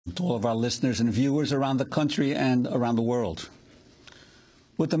to all of our listeners and viewers around the country and around the world.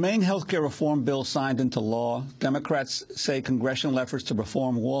 With the main health care reform bill signed into law, Democrats say congressional efforts to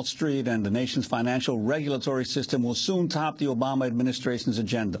reform Wall Street and the nation's financial regulatory system will soon top the Obama administration's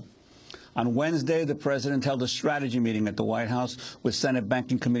agenda. On Wednesday, the president held a strategy meeting at the White House with Senate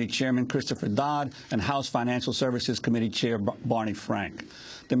Banking Committee Chairman Christopher Dodd and House Financial Services Committee Chair Barney Frank.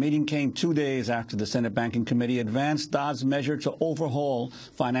 The meeting came 2 days after the Senate Banking Committee advanced Dodd's measure to overhaul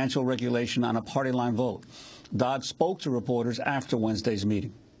financial regulation on a party-line vote. Dodd spoke to reporters after Wednesday's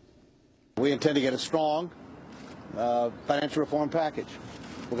meeting. We intend to get a strong financial reform package.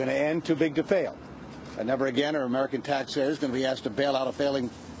 We're going to end too big to fail. And never again are American taxpayers going to be asked to bail out a failing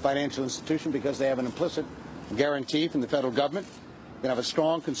financial institution because they have an implicit guarantee from the federal government. We're going to have a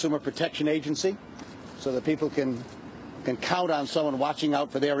strong consumer protection agency so that people can count on someone watching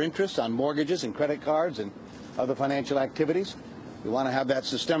out for their interests on mortgages and credit cards and other financial activities. We want to have that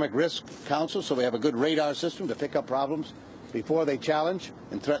systemic risk council so we have a good radar system to pick up problems before they challenge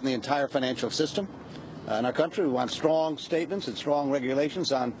and threaten the entire financial system. In our country, we want strong statements and strong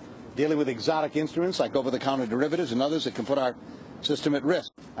regulations on dealing with exotic instruments like over-the-counter derivatives and others that can put our system at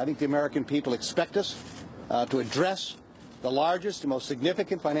risk. I think the American people expect us to address the largest and most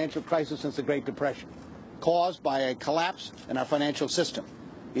significant financial crisis since the Great Depression, caused by a collapse in our financial system,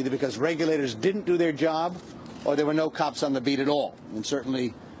 either because regulators didn't do their job or there were no cops on the beat at all, and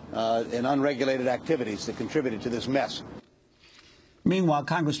certainly in unregulated activities that contributed to this mess. Meanwhile,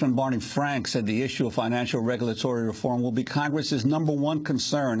 Congressman Barney Frank said the issue of financial regulatory reform will be Congress's #1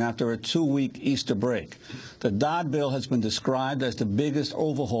 concern after a 2-week Easter break. The Dodd bill has been described as the biggest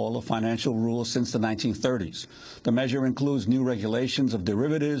overhaul of financial rules since the 1930s. The measure includes new regulations of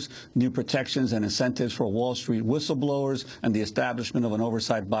derivatives, new protections and incentives for Wall Street whistleblowers, and the establishment of an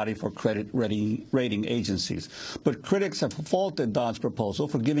oversight body for credit rating agencies. But critics have faulted Dodd's proposal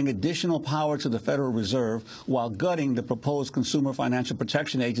for giving additional power to the Federal Reserve while gutting the proposed Consumer Financial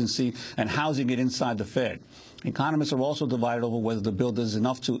Protection Agency and housing it inside the Fed. Economists are also divided over whether the bill does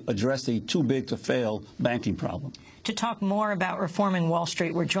enough to address the too-big-to-fail banking problem. To talk more about reforming Wall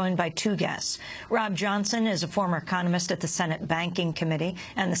Street, we're joined by 2 guests. Rob Johnson is a former economist at the Senate Banking Committee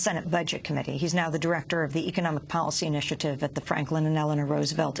and the Senate Budget Committee. He's now the director of the Economic Policy Initiative at the Franklin and Eleanor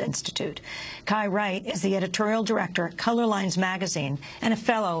Roosevelt Institute. Kai Wright is the editorial director at Color Lines magazine and a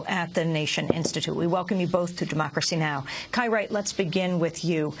fellow at the Nation Institute. We welcome you both to Democracy Now! Kai Wright, let's begin with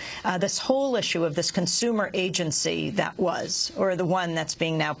you. This whole issue of this consumer agency that was, or the one that's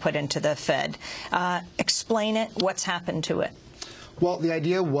being now put into the Fed, explain it. What's happened to it? Well, the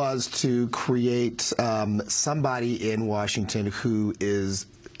idea was to create somebody in Washington who is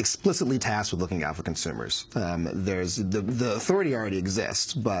explicitly tasked with looking out for consumers. There's the authority already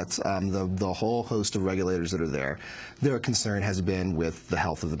exists, but the whole host of regulators that are there, their concern has been with the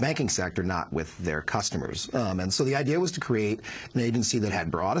health of the banking sector, not with their customers. And so the idea was to create an agency that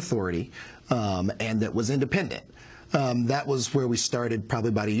had broad authority and that was independent. That was where we started probably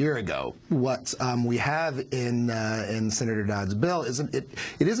about a year ago. What we have in Senator Dodd's bill is it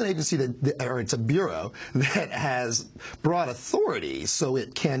is an agency or it's a bureau that has broad authority, so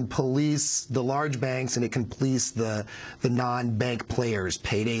it can police the large banks and it can police the non-bank players,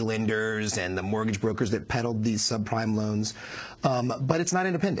 payday lenders and the mortgage brokers that peddled these subprime loans. But it's not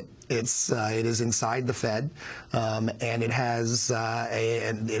independent. It is inside the Fed, and it has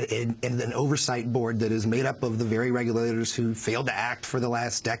an oversight board that is made up of the very regulators who failed to act for the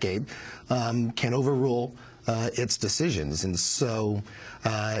last decade, can overrule its decisions. And so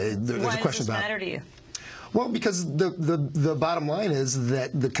there's a question about— Why does this matter to you? Well, because the bottom line is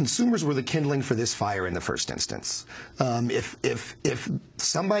that the consumers were the kindling for this fire in the first instance. If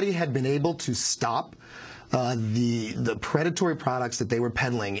somebody had been able to stop the predatory products that they were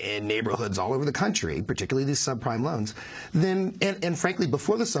peddling in neighborhoods all over the country, particularly these subprime loans, then, and frankly,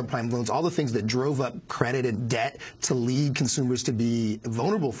 before the subprime loans, all the things that drove up credit and debt to lead consumers to be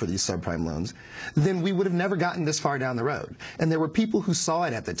vulnerable for these subprime loans, then we would have never gotten this far down the road. And there were people who saw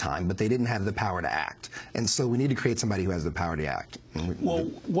it at the time, but they didn't have the power to act. And so we need to create somebody who has the power to act. Well,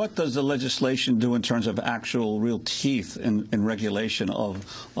 what does the legislation do in terms of actual real teeth in regulation of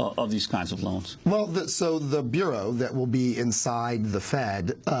these kinds of loans? Well, so the bureau that will be inside the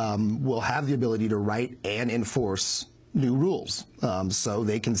Fed will have the ability to write and enforce new rules. So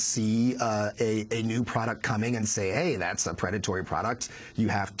they can see a new product coming and say, hey, that's a predatory product. You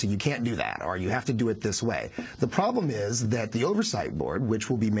can't do that, or you have to do it this way. The problem is that the oversight board, which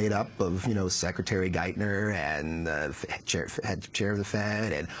will be made up of, Secretary Geithner and the chair of the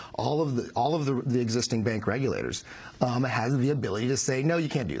Fed and all of the existing bank regulators, has the ability to say, no, you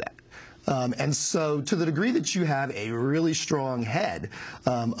can't do that. And so to the degree that you have a really strong head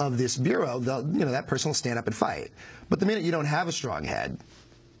of this bureau, that person will stand up and fight. But the minute you don't have a strong head,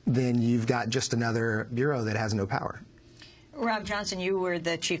 then you've got just another bureau that has no power. Rob Johnson, you were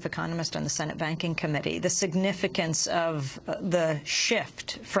the chief economist on the Senate Banking Committee. The significance of the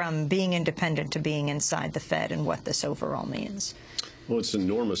shift from being independent to being inside the Fed and what this overall means. Well, it's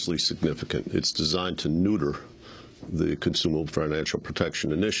enormously significant. It's designed to neuter the Consumer Financial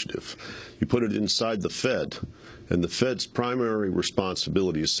Protection Initiative. You put it inside the Fed, and the Fed's primary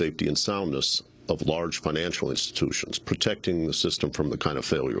responsibility is safety and soundness of large financial institutions, protecting the system from the kind of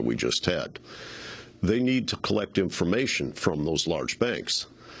failure we just had. They need to collect information from those large banks.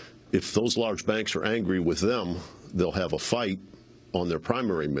 If those large banks are angry with them, they'll have a fight on their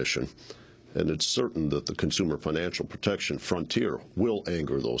primary mission, and it's certain that the Consumer Financial Protection frontier will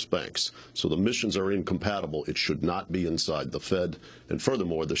anger those banks. So the missions are incompatible. It should not be inside the Fed, and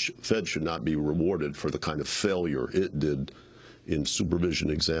furthermore, the Fed should not be rewarded for the kind of failure it did in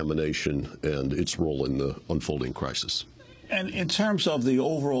supervision, examination, and its role in the unfolding crisis. And in terms of the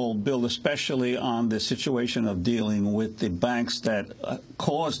overall bill, especially on the situation of dealing with the banks that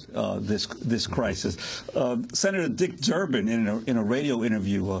caused this crisis, Senator Dick Durbin, in a radio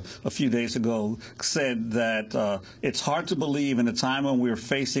interview a few days ago, said that it's hard to believe in a time when we're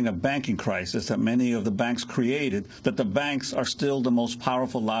facing a banking crisis that many of the banks created, that the banks are still the most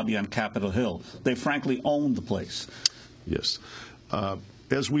powerful lobby on Capitol Hill. They frankly own the place. Yes.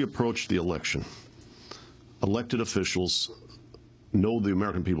 As we approach the election, elected officials know the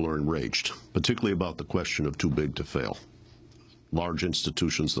American people are enraged, particularly about the question of too big to fail. Large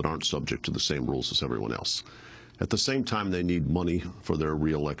institutions that aren't subject to the same rules as everyone else. At the same time, they need money for their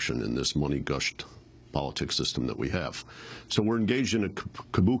reelection in this money-gushed politics system that we have. So we're engaged in a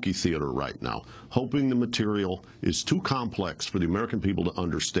kabuki theater right now, hoping the material is too complex for the American people to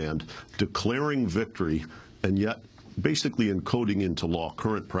understand, declaring victory, and yet basically encoding into law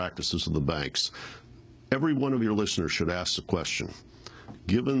current practices of the banks. Every one of your listeners should ask the question,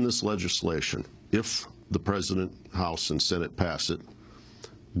 given this legislation, if the President, House, and Senate pass it,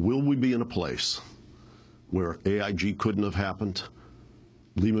 will we be in a place where AIG couldn't have happened,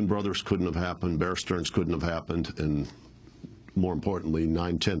 Lehman Brothers couldn't have happened, Bear Stearns couldn't have happened, and more importantly,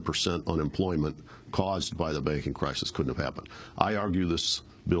 9–10% unemployment caused by the banking crisis couldn't have happened? I argue this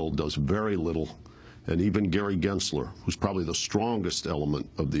bill does very little. And even Gary Gensler, who's probably the strongest element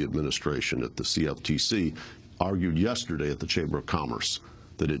of the administration at the CFTC, argued yesterday at the Chamber of Commerce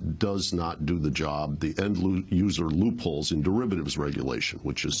that it does not do the job, the end-user loopholes in derivatives regulation,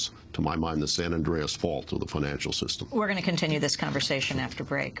 which is, to my mind, the San Andreas fault of the financial system. We're going to continue this conversation after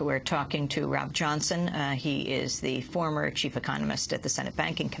break. We're talking to Rob Johnson. He is the former chief economist at the Senate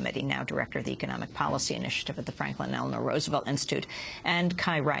Banking Committee, now director of the Economic Policy Initiative at the Franklin Delano Roosevelt Institute, and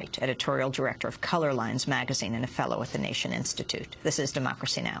Kai Wright, editorial director of Color Lines magazine and a fellow at the Nation Institute. This is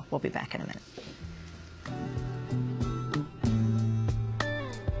Democracy Now! We'll be back in a minute.